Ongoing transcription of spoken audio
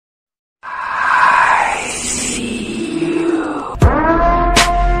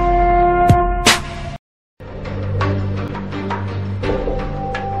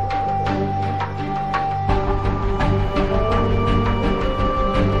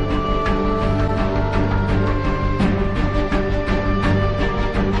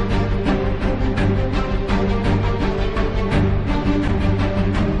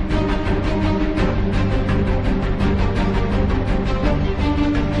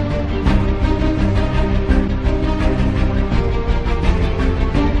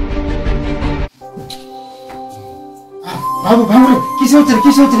बाबू बाबू किसे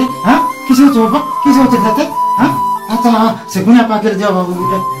होचरे हां किसे होचो बाबा किसे होचरे ताते हां अच्छा से गुणा पाके जाओ बाबू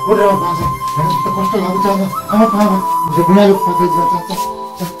उठे बाबा तो कष्ट लागु छ हम बाबू से गुणा लोग पाके जाओ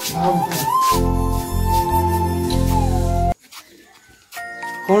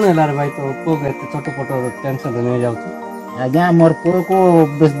कौन है लार भाई तो को एत छोट फोटो टेंशन नहीं जाऊ आज्ञा मोर पुओ को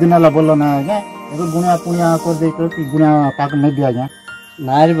 10 दिन ला बोलो ना आज्ञा एगो गुणा पुणिया कर दे कि गुणा पाक नहीं दिया आज्ञा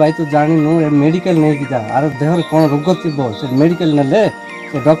ना रे भाई तू जानी नु मेडिकल नहीं कि जा आर देहर कोन रोग थिबो से मेडिकल नले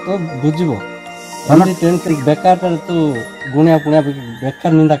से डॉक्टर बुझिबो हम टेंशन बेकार तू गुणा पुणिया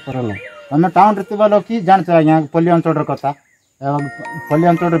बेकार निंदा करो ना हम टाउन रे तिबा लोग की जान छ आज्ञा पल्ली अंचल रे कथा पल्ली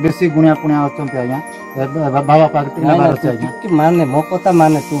अंचल रे बेसी गुणा पुणिया अछंती आज्ञा बाबा पाक तिना बार छ आज्ञा कि माने मो कथा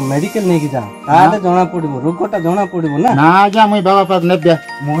माने तू मेडिकल नहीं कि जा ताले जणा पड़िबो रोगटा जणा पड़िबो ना ना आज्ञा मुई बाबा पाक नेबे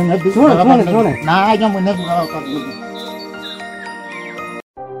मुई नेबे सुन ना आज्ञा मुई नेबे बाबा पाक नेबे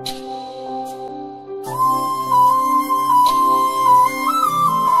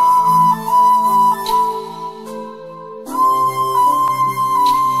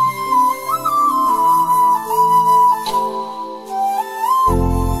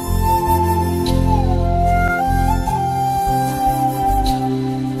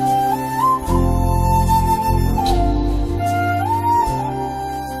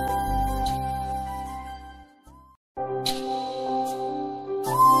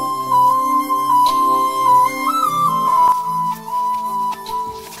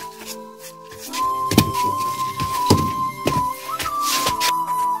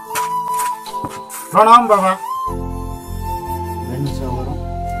प्रणाम बाबा भुवनेश्वर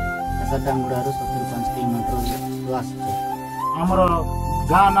डांगुड़ारू 75 किलोमीटर आस हमरो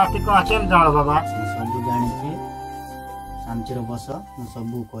गाँ ना टिका केम जाळ बाबा सब जानी शांतिर बस मु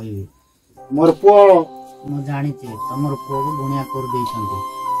सब कहि मोर पुओ मु जानी तमर पुओ को गुणिया कर देइछंती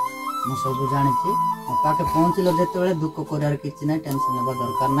मु सब जानी मो पाके पहुंचलो जेतेबेले दुख करार किछि नै टेंशन नेबा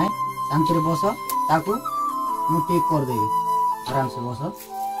दरकार नै शांतिर बस ताकू मु ठीक कर देबी आराम से बस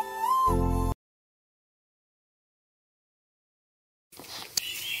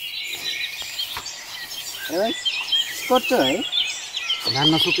करतो है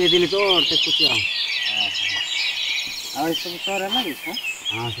धान सुखे दिली तो टेकुछ आ सब तोरा नहीं छ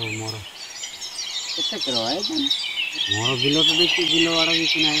हां सब मोर केते करो है धान मोर बिलो तो देखि बिलो वाडा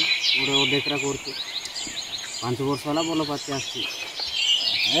किछि नै ओडे ओडेकरा करछु 5 वर्ष वाला बोलो पाते आछि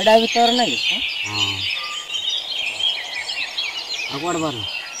एडा भी तोर नहीं छ हां अगवाड बार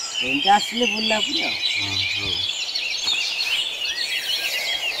एंते आसले बुल्ला पुरा हां हो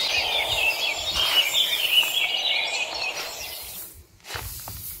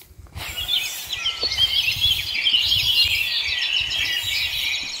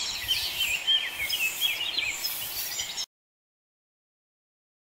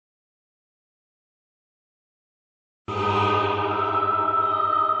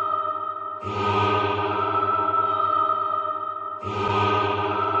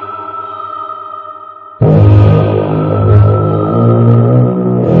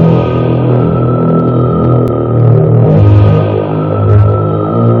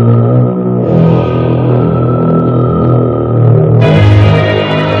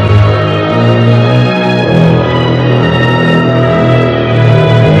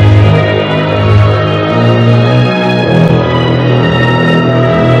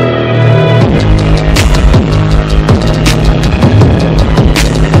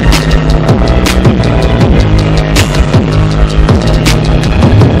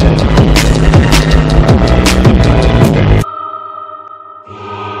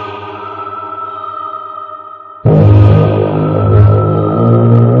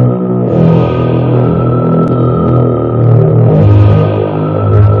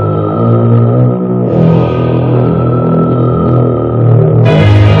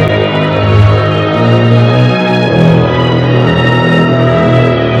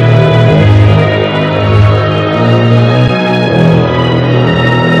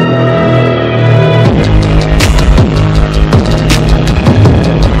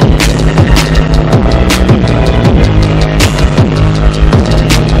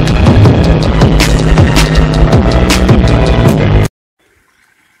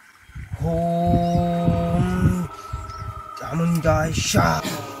shot.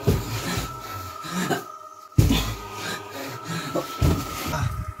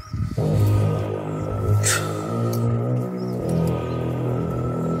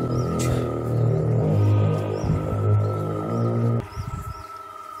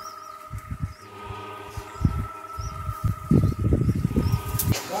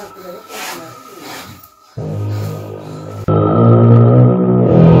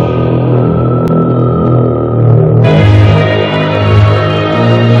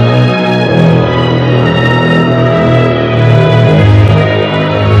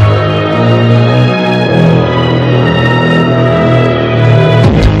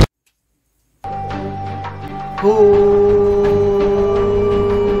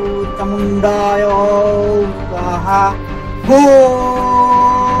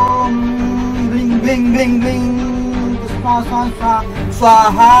 ब्लिंग ब्लिंग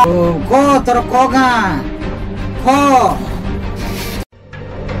स्वाहा को तोर को गां खो